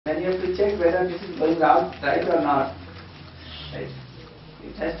Then you have to check whether this is going out right or not. Right?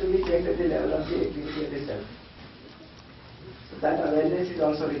 It has to be checked at the level of the activity of the self. So that awareness is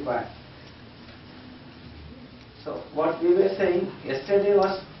also required. So what we were saying yesterday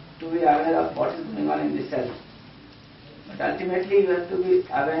was to be aware of what is going on in the self. But ultimately you have to be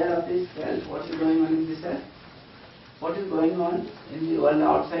aware of this self, what is going on in the self, what is going on in the world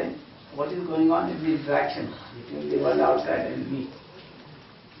outside, what is going on in the interaction between the world outside and me.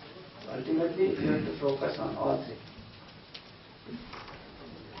 Ultimately, you have to focus on all three.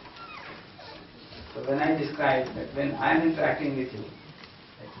 So when I describe that when I am interacting with you,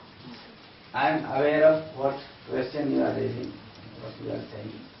 I am aware of what question you are raising, what you are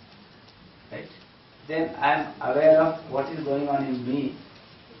saying. Right? Then I am aware of what is going on in me.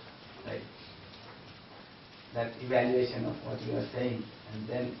 Right? That evaluation of what you are saying, and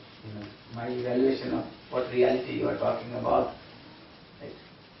then my evaluation of what reality you are talking about. Right?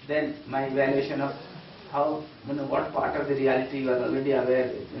 Then my evaluation of how, what part of the reality you are already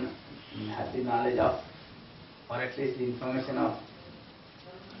aware, you have the knowledge of, or at least the information of.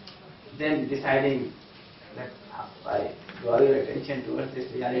 Then deciding that I draw your attention towards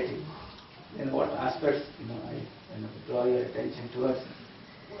this reality. Then what aspects, I draw your attention towards.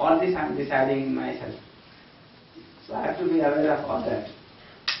 All this I am deciding in myself. So I have to be aware of all that.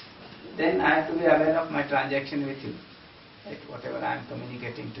 Then I have to be aware of my transaction with you. Right? Whatever I am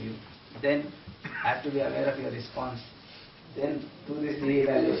communicating to you. Then I have to be aware of your response. Then do this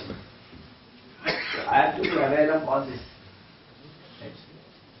re-evaluation. So I have to be aware of all this. Right?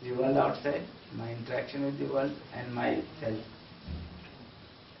 The world outside, my interaction with the world, and myself.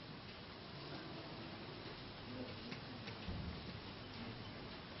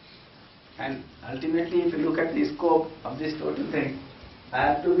 And ultimately, if you look at the scope of this total thing, I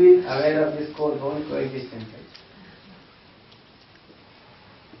have to be aware of this whole coexistence. Right?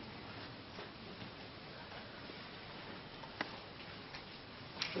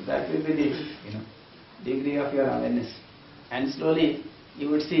 So that will be the degree of your awareness. And slowly you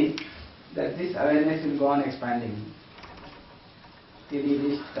would see that this awareness will go on expanding till you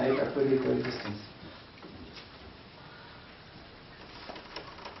reach right up to the coexistence.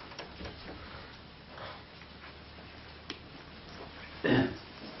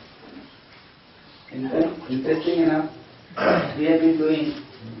 Interesting enough, we have been doing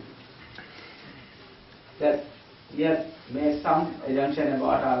that we have made some assumption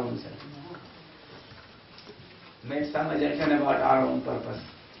about our own self, made some assumption about our own purpose.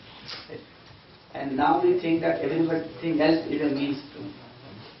 And now we think that everything else is a means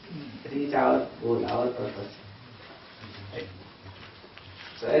to reach our goal, our purpose. Right?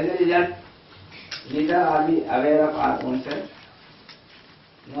 So as a result, neither are we aware of our own self,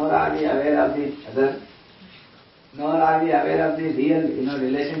 nor are we aware of the other, nor are we aware of the real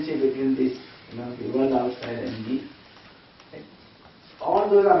relationship between this the world outside and me. Right? All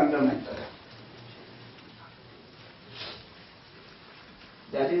those are fundamental.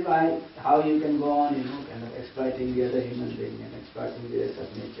 That is why how you can go on kind of exploiting the other human being and exploiting the rest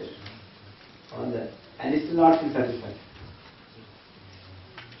of nature, all that, and it still not feel satisfied.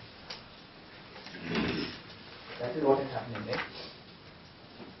 That is what is happening, right?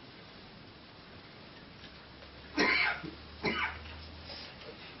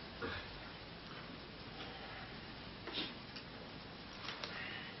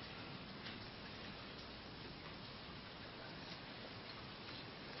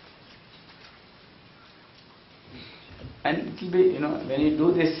 And it will be, when you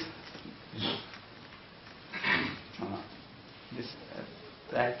do this,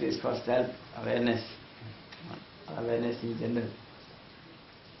 practice for self-awareness, awareness in general,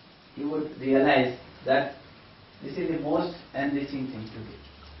 you would realize that this is the most enriching thing to do.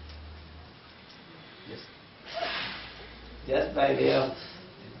 Just by way of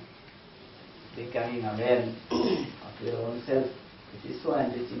becoming aware of your own self, it is so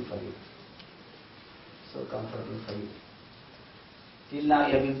enriching for you, so comforting for you. Till now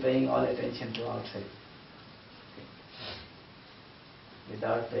you have been paying all attention to outside,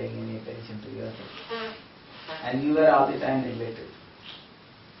 without paying any attention to yourself. And you were all the time neglected.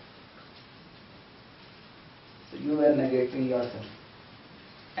 So you were neglecting yourself.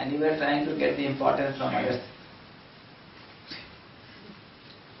 And you were trying to get the importance from others.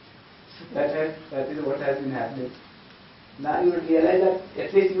 So that is what has been happening. Now you will realize that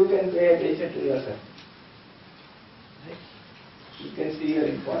at least you can pay attention to yourself. Right? You can see your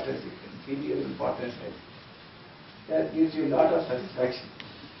importance, you can feel your importance. Right? That gives you a lot of satisfaction,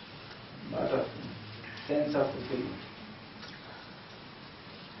 a lot of sense of fulfillment.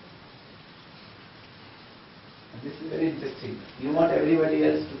 This is very interesting. You want everybody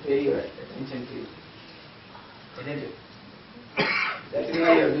else to pay your attention to you. Isn't it? That is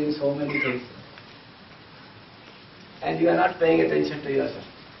why you are doing so many things. And you are not paying attention to yourself.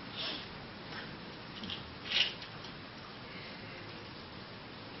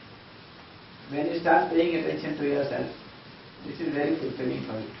 When you start paying attention to yourself, this is very fulfilling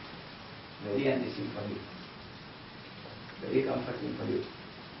for you, very enriching for you, very comforting for you.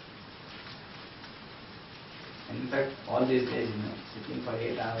 In fact, all these days, sitting for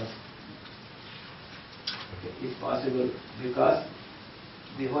 8 hours is possible because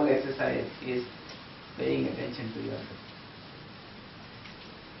the whole exercise is paying attention to yourself.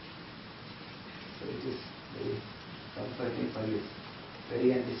 So it is very comforting for you,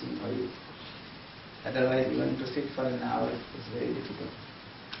 very enriching for you. Otherwise, even to sit for an hour is very difficult.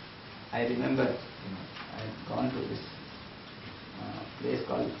 I remember, I had gone to this place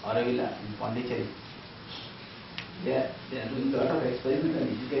called Aurovilla in Pondicherry. They are doing a lot of experimental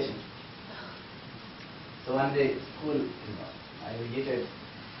education. So one day, school, I visited.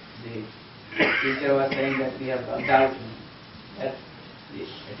 The teacher was saying that we have worked out that the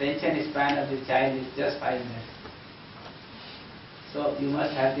attention span of the child is just 5 minutes. So you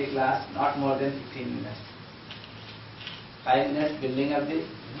must have the class not more than 15 minutes. 5 minutes building up the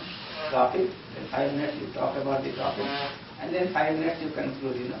topic, then 5 minutes you talk about the topic, and then 5 minutes you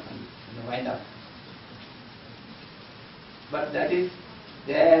conclude, and wind up. But that is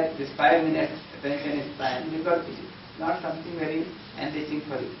there, this 5 minutes attention is span because it is not something very enriching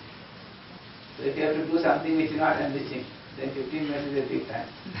for you. So if you have to do something which is not enriching, then 15 minutes is a big time.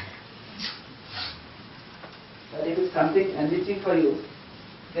 But if it's something enriching for you,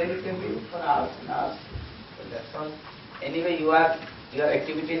 then you can be for hours and hours. So that's all. Anyway, your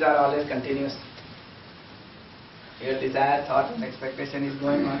activities are always continuous. Your desire, thought and expectation is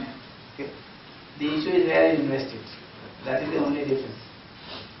going on. Okay. The issue is where you invest it. That is the only difference.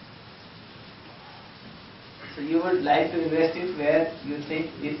 So you would like to invest it where you think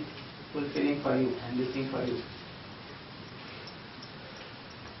is fulfilling for you, enriching for you.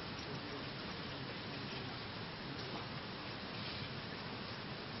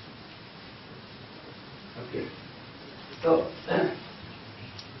 Okay. So,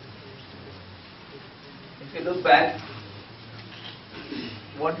 if you look back,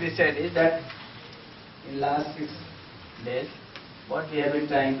 what we said is that in last 6 days, what we have been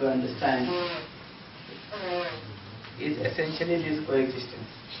trying to understand is essentially this coexistence.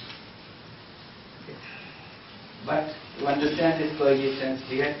 Okay. But to understand this coexistence,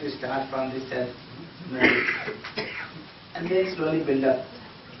 we have to start from the self and then slowly build up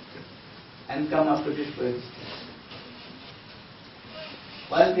and come up to this coexistence.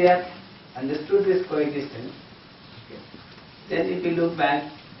 Once we have understood this coexistence, then if we look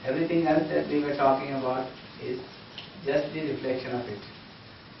back, everything else that we were talking about is just the reflection of it,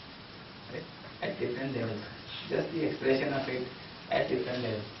 right? At different levels, just the expression of it at different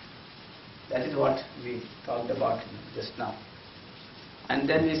levels. That is what we talked about just now. And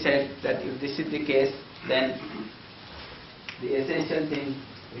then we said that if this is the case, then the essential thing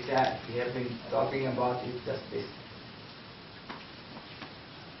which we have been talking about is just this.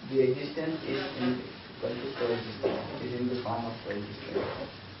 The existence is equal to coexistence. It is in the form of coexistence.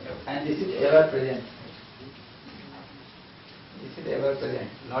 And this is ever present. This is ever present.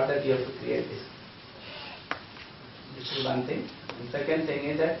 Not that you have to create this. This is one thing. The second thing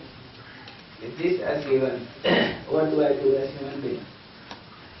is that if this as given, what do I do as human being?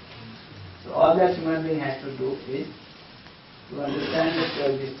 So all that human being has to do is to understand this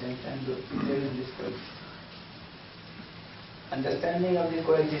coexistence and to live in this coexistence. Understanding of the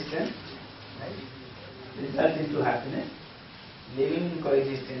coexistence, right, results into happiness. Living in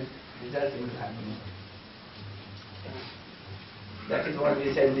coexistence results into happiness. That is what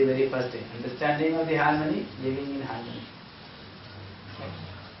we said the very first day. Understanding of the harmony, living in harmony,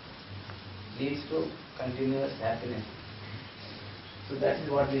 leads to continuous happiness. So that is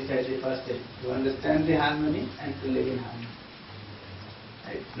what we said the first day. To understand the harmony and to live in harmony.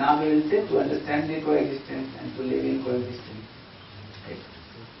 Right. Now we will say to understand the coexistence and to live in coexistence. Right.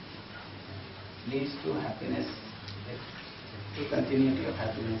 Leads to happiness. Right. To continuity of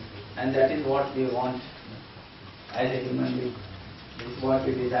happiness. And that is what we want as a human being. This is what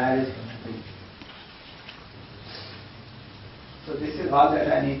we desire as human beings. So this is all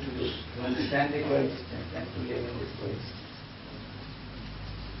that I need to do, to understand the coexistence and to live in this coexistence.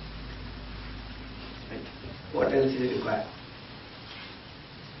 Right. What else is required?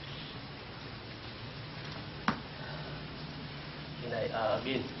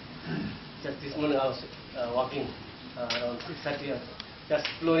 Again, just this morning I was walking around 6:30, just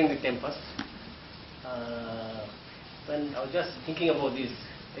exploring the campus. when I was just thinking about this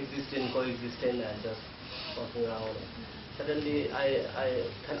existence, coexistence, and just walking around, suddenly I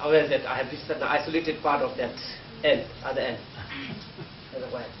am aware that I have this certain isolated part of that end, other end. And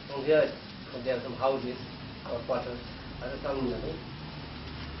from here, there are some houses or quarters, some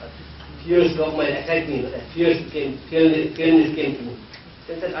fears of my attacked me, that fearness came to me.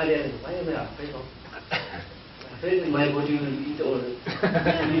 Then that I realized, why am I afraid of? Afraid that my body will be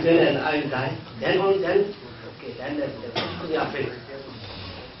eaten and I will die. Then be afraid.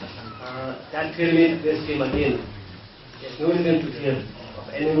 That fear came again. There's no reason to fear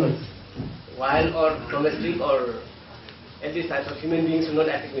of animals, wild or domestic, or at least I thought human beings will not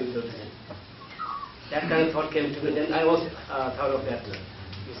attack me without reason. That kind of thought came to me. Then I was thought of that.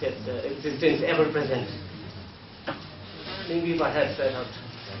 You said existence ever present. Maybe perhaps I thought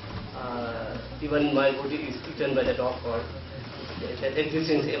even my body is eaten by the dog, or that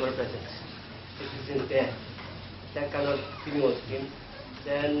existence ever present. Existence there. That kind of feeling was came.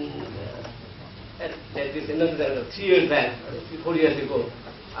 Then there is another 3 years back, 4 years ago,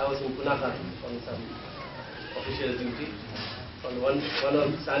 I was in Punakha on some official duty. On one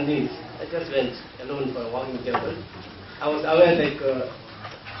of Sundays, I just went alone for a walking temple. I was aware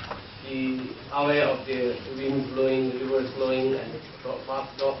aware of the wind blowing, rivers flowing, and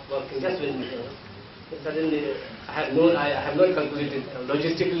dog walking. Just went. Suddenly, I have not calculated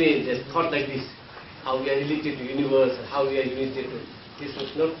logistically the thought like this, how we are related to universe, and how we are related to. This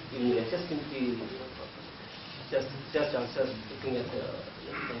was not in me. Just simply, just looking at the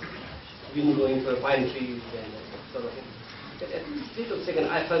wind going through pine trees and sort of. At a split of second,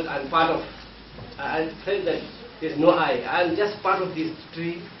 I felt I'm part of. I felt that there's no I. I'm just part of this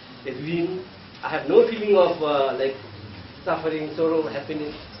tree, this wind. I have no feeling of like suffering, sorrow,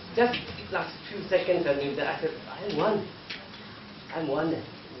 happiness. Just last few seconds, I mean, I felt I'm one. I'm one in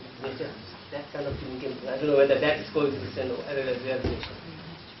nature. That kind of feeling came. I don't know whether that is coexistence or whether that's realization.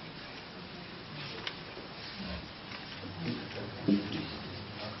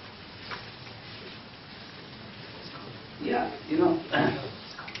 Yeah,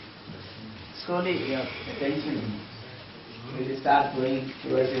 slowly your attention will start going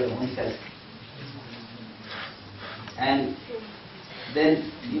towards your own self. And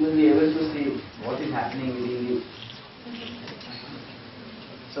then you will be able to see what is happening within you.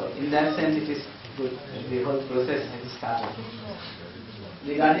 So in that sense it is good. The whole process has started.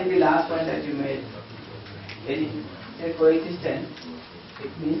 Regarding the last point that you made, when you say coexistence,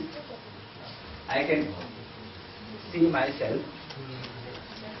 it means I can see myself,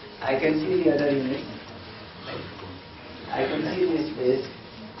 I can see the other unit, I can see this space,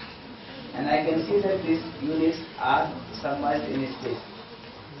 and I can see that these units are submerged in space.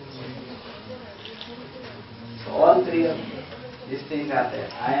 So all three of these things are there.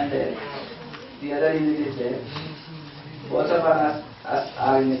 I am there, the other unit is there, both of us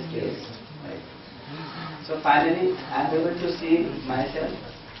are in space. Right? So finally I am able to see myself,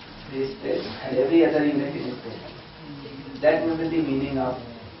 this space, and every other unit in space. That will be the meaning of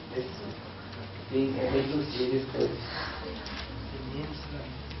this, being able to see this place.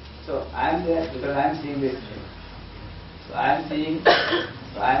 So I am there because I am seeing this thing. So I am seeing,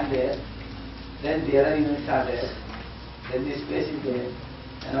 so I am there, then the other units are there, then the space is there,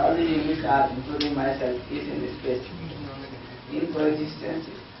 and all the units are, including myself, is in the space, in coexistence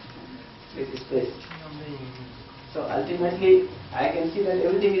with the space. So ultimately I can see that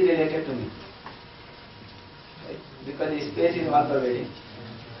everything is related to me. Because the space is all pervading.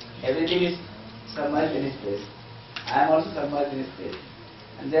 Everything is submerged in space. I am also submerged in space.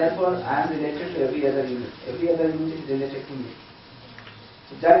 And therefore I am related to every other unit. Every other unit is related to me.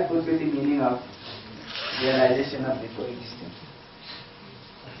 So that could be the meaning of realization of the coexistence.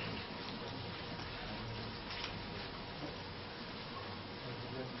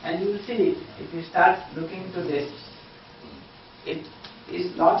 And you will see, if you start looking into this, it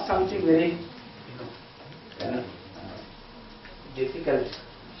is not something very difficult.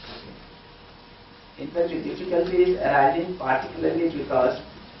 In fact, the difficulty is arising particularly because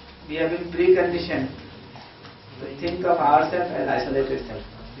we have been preconditioned to think of ourselves as isolated self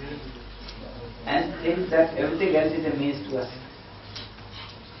and think that everything else is a means to us.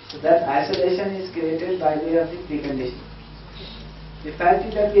 So that isolation is created by way of the preconditioning. The fact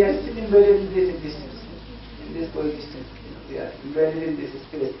is that we are still embedded in this existence, in this coexistence. We are embedded in this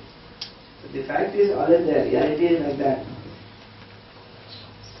space. So the fact is always there. Reality is like that.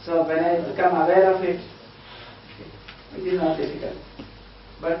 So when I become aware of it, it is not difficult.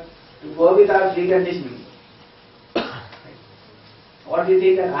 But to go without preconditioning, what we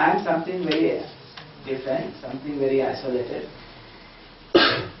think that I am something very different, something very isolated,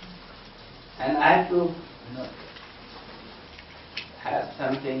 and I have to have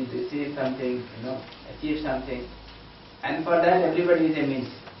something, receive something, achieve something, and for that everybody is a means.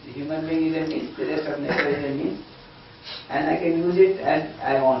 The human being is a means, the rest of nature is a means, and I can use it as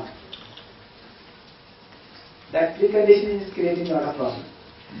I want. That precondition is creating a lot of problem.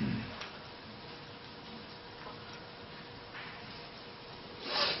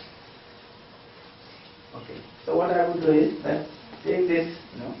 Okay, so what I would do is that take this,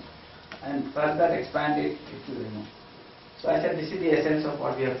 and further expand it if So I said this is the essence of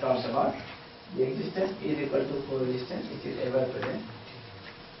what we have talked about. The existence is equal to coexistence, which is ever present.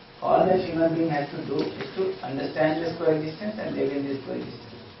 All that human being has to do is to understand this coexistence and live in this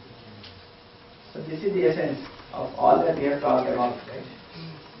coexistence. So this is the essence of all that we have talked about, right?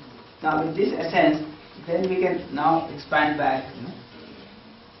 Now with this essence, then we can now expand back,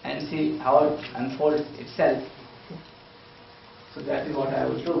 and see how it unfolds itself. So that is what I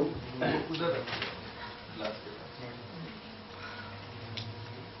would do.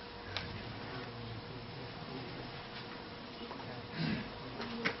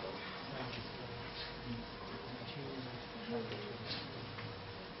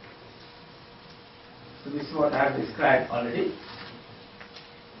 So this is what I have described already.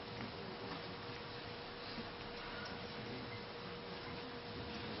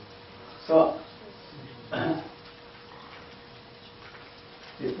 So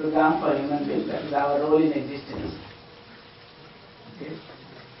the program for human beings, that is our role in existence,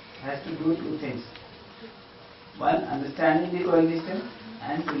 has to do two things. One, understanding the coexistence,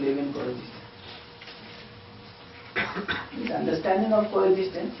 and to live in coexistence. This understanding of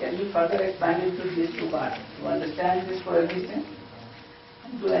coexistence can be further expanded to these two parts. To understand this coexistence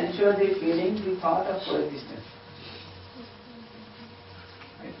and to ensure the feeling, the thought of coexistence.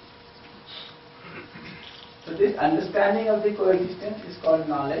 Right? So this understanding of the coexistence is called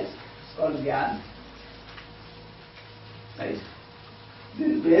knowledge, it's called Gyan. Right?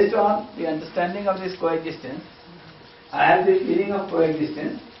 Then based on the understanding of this coexistence, I have the feeling of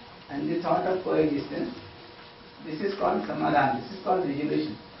coexistence and the thought of coexistence. This is called Samadhan, this is called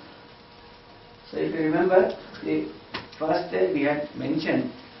resolution. So if you remember, the first day we had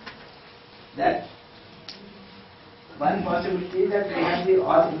mentioned that one possibility is that we have the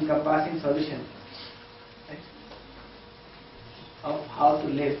all-encompassing solution, right, of how to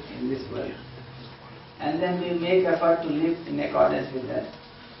live in this world. And then we make effort to live in accordance with that.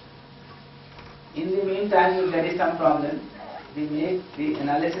 In the meantime, if there is some problem, we make the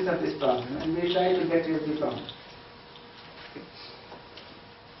analysis of this problem and we try to get rid of the problem.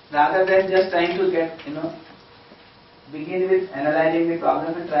 Rather than just trying to get, begin with analyzing the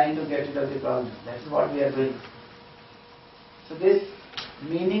problem and trying to get rid of the problem. That is what we are doing. So this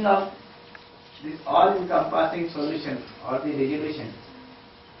meaning of this all-encompassing solution or the resolution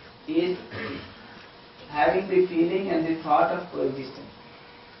is having the feeling and the thought of coexistence.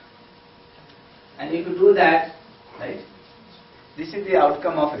 And if you do that, right, this is the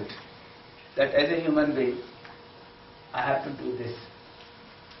outcome of it. That as a human being, I have to do this.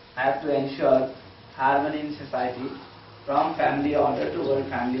 I have to ensure harmony in society from family order to world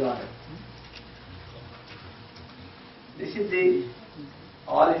family order. This is the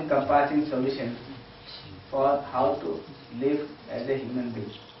all-encompassing solution for how to live as a human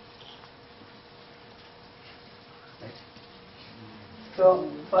being. Right.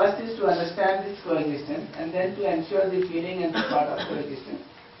 So, first is to understand this coexistence and then to ensure the feeling and the thought of coexistence.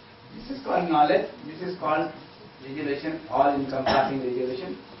 This is called knowledge, this is called resolution, all-encompassing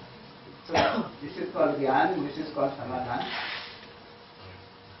resolution. So, this is called Gyan, this is called Samadhan.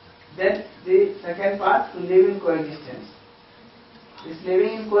 Then the second part, to live in coexistence. This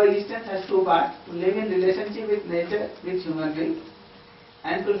living in coexistence has two parts: to live in relationship with nature, with human being,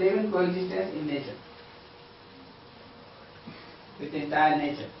 and to live in coexistence in nature, with entire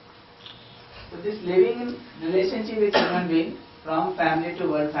nature. So this living in relationship with human being from family to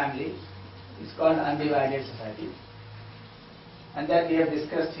world family is called undivided society. And that we have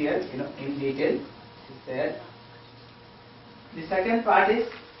discussed here, in detail. Is there. The second part is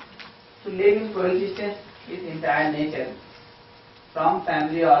to live in coexistence with entire nature, from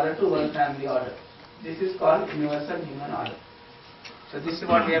family order to world family order. This is called universal human order. So this is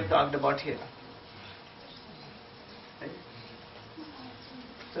what we have talked about here. Right?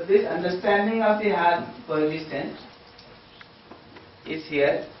 So this understanding of the coexistence is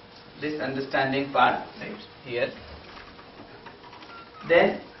here, this understanding part, right, here.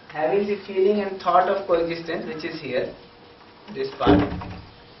 Then having the feeling and thought of coexistence, which is here, this part.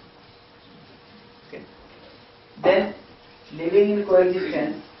 Okay. Then living in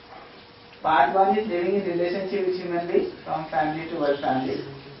coexistence. Part 1 is living in relationship with human beings from family to world family.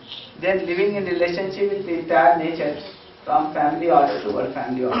 then living in relationship with the entire nature from family order to world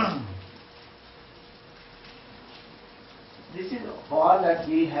family order. This is all that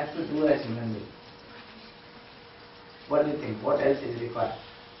we have to do as human beings. What do you think? What else is required?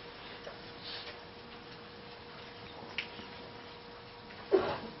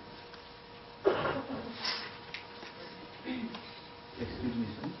 Excuse me,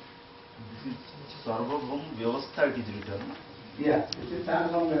 sir. This is Sarvabhaum Vyavastha, it is written. Yeah, this is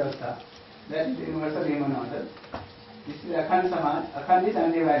Sarvabhaum Vyavastha. That is universal human order. This is Akhand Samaj. Akhand is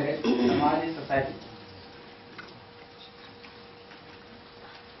undivided. Samaj is society.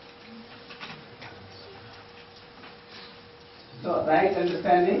 So, right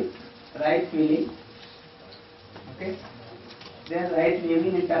understanding, right feeling, okay? Then right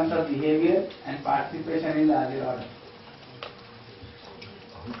living in terms of behavior and participation in larger order.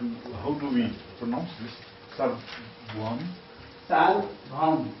 How do we pronounce this? Sarvabhaum?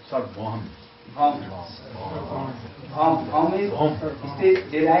 Sarvabhaum. Sarvabhaum. Bhaum. Bhaum is, it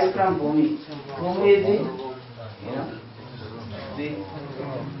is derived from Bhumi. Bhumi is the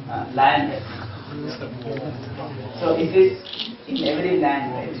land. So it is in every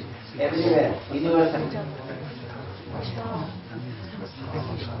land, right? Everywhere, universal.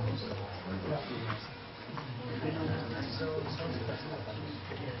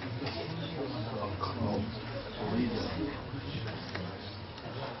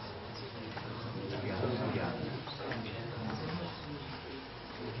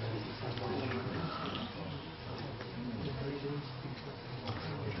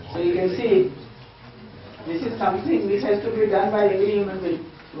 So you can see, this is something which has to be done by every human being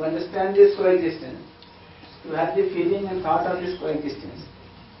to understand this coexistence, to have the feeling and thought of this coexistence,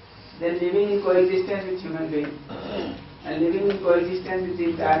 then living in coexistence with human being and living in coexistence with the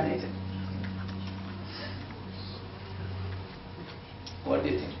entire nature. What do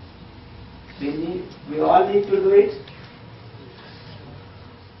you think? We all need to do it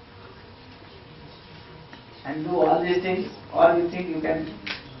and do all these things, or you think you can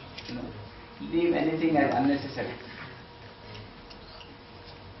leave anything as unnecessary?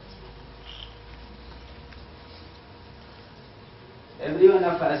 Every one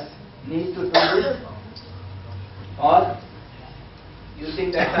of us needs to do this, or you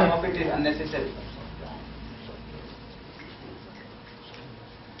think that some of it is unnecessary?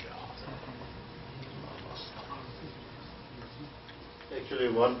 Actually,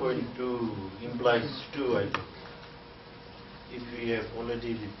 1.2 implies 2, I think. If we have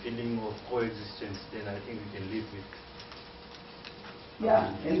already the feeling of coexistence, then I think we can live with.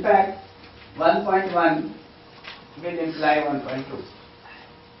 Yeah, in fact, 1.1 will imply 1.2.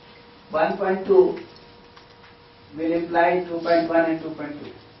 1.2 will imply 2.1 and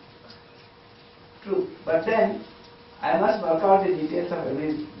 2.2. True, but then I must work out the details of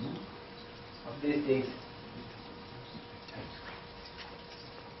every of these things.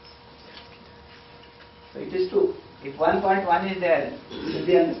 So it is true. If 1.1 is there, if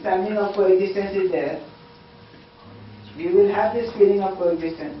the understanding of coexistence is there, we will have this feeling of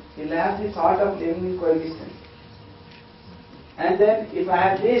coexistence. We will have the thought of living in coexistence. And then if I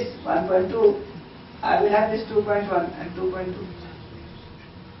have this 1.2, I will have this 2.1 and 2.2.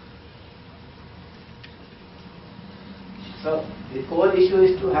 So the core issue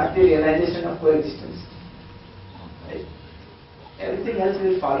is to have the realization of coexistence. Right? Everything else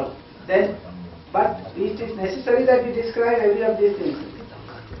will follow. Then, but it is necessary that we describe every of these things.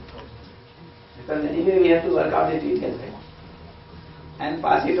 Because anyway we have to work out the details, right? And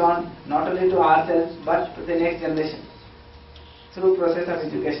pass it on not only to ourselves but to the next generation through process of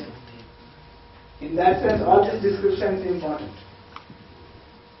education. In that sense, all this description is important.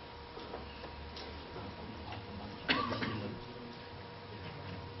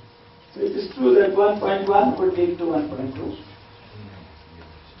 So it is true that 1.1 would lead to 1.2.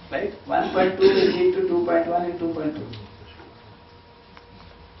 Right? 1.2 will lead to 2.1 and 2.2.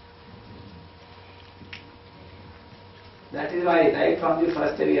 That is why right from the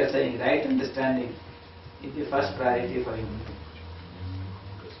first day we are saying right understanding is the first priority for human being.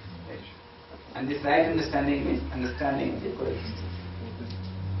 Right? And this right understanding means understanding the coexistence.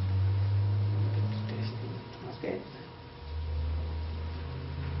 Okay?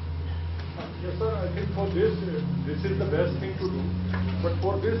 Yes, sir. I think for this is the best thing to do. But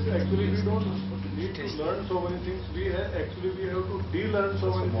for this, actually, we don't need to learn so many things. We have to de-learn so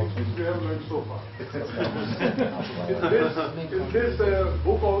many things which we have learned so far. in this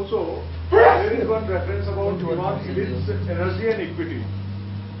book also, there is one reference about Ivan Illich's Energy and Equity.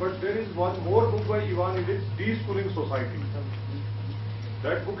 But there is one more book by Ivan Illich, De-Schooling Society.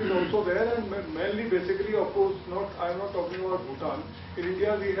 That book is also there, and mainly basically, of course, I am not talking about Bhutan. In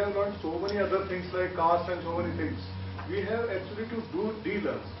India we have learned so many other things like caste and so many things. We have actually to do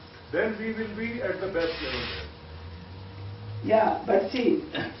de-learn. Then we will be at the best level there. Yeah, but see,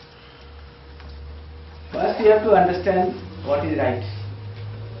 first you have to understand what is right.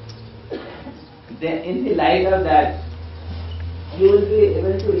 Then in the light of that, you will be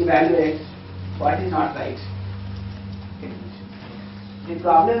able to evaluate what is not right. Okay. The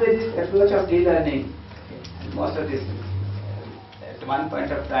problem with this approach of de-learning, and most of this, at one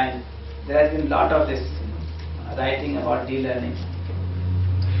point of time, there has been a lot of this writing about de-learning,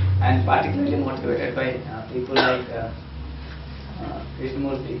 and particularly motivated by people like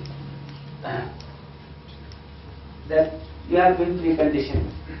Krishnamurti, that you have been preconditioned,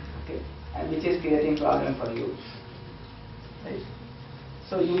 okay, and which is creating problem for you. Right?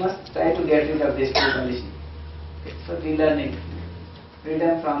 So you must try to get rid of this preconditioning. Okay? So de-learning,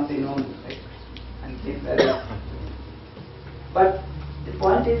 freedom from the known, right? And things like that. But the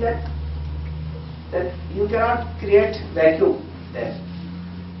point is that you cannot create vacuum there.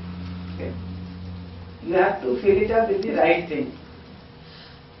 Okay? You have to fill it up with the right thing.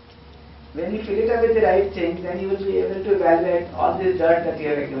 When you fill it up with the right thing, then you will be able to evaluate all this dirt that you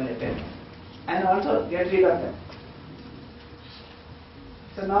have accumulated and also get rid of them.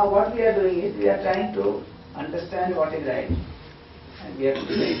 So now what we are doing is we are trying to understand what is right, and we have to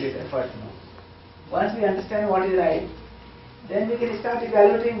make this effort now. Once we understand what is right, then we can start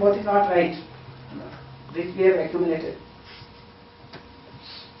evaluating what is not right, which we have accumulated.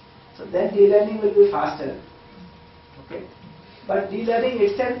 So then de-learning will be faster. Okay? But de-learning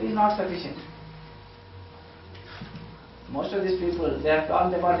itself is not sufficient. Most of these people, they have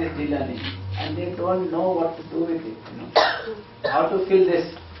talked about this de-learning and they don't know what to do with it, how to fill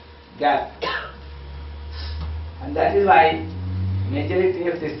this gap. And that is why majority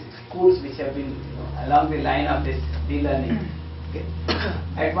of these schools which have been along the line of this de-learning, okay,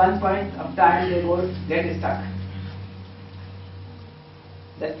 at one point of time they get stuck.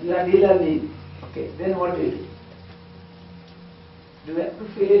 That you are de-learning, okay, then what do you do? Do you have to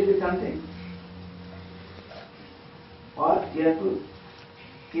fill it with something? Or you have to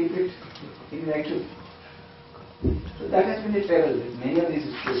keep it in vacuum? So that has been the trouble with many of these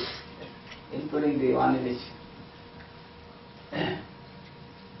schools, including the one in which I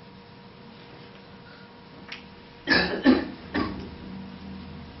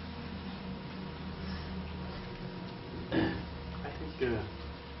think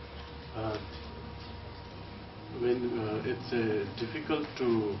when it's difficult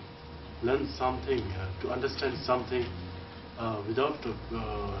to learn something, to understand something without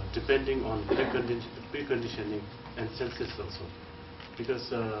depending on preconditioning and senses also,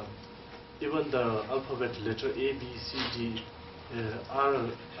 because even the alphabet letter A, B, C, D are,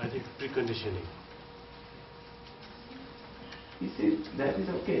 I think, preconditioning. you see, that is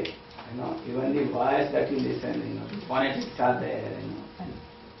okay. Even the voice that you listen, the phonetics are there, and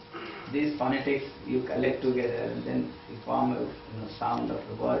these phonetics you collect together and then you form a sound of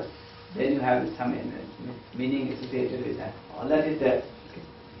the word. Then you have some meaning associated with that. All that is there. Okay.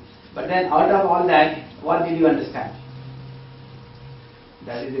 But then out of all that, what did you understand?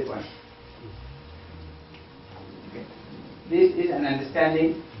 That is the point. Okay. This is an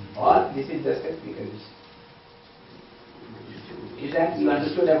understanding, or this is just a precondition. Is that you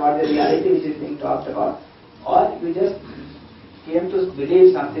understood about the reality which is being talked about, or you just came to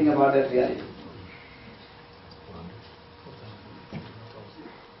believe something about that reality?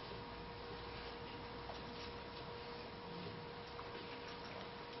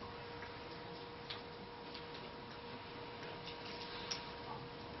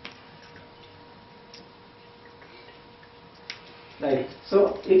 Right.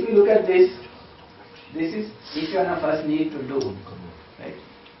 So if you look at this is each one of us need to do, right?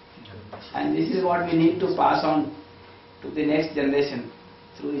 And this is what we need to pass on to the next generation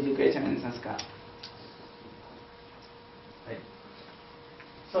through education and sanskar. Right.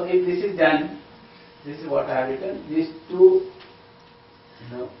 So if this is done, this is what I have written. These two,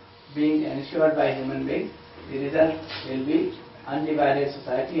 being ensured by human beings, the result will be undivided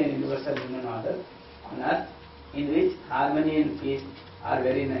society and universal human order on earth, in which harmony and peace are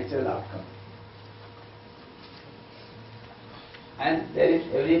very natural outcome. And there is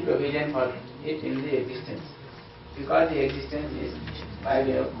every provision for it in the existence, because the existence is by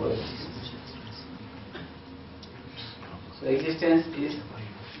way of coexistence. So existence is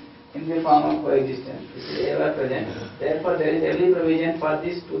in the form of coexistence, it is ever present. Therefore there is every provision for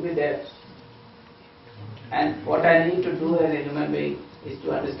this to be there. And what I need to do as a human being is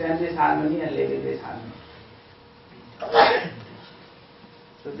to understand this harmony and live in this harmony.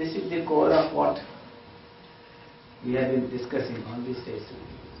 So this is the core of what we have been discussing on this stage.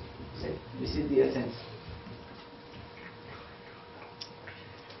 Right? This is the essence.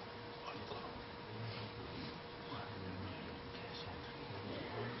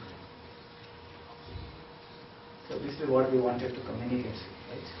 So this is what we wanted to communicate,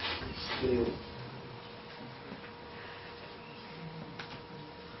 right, to you.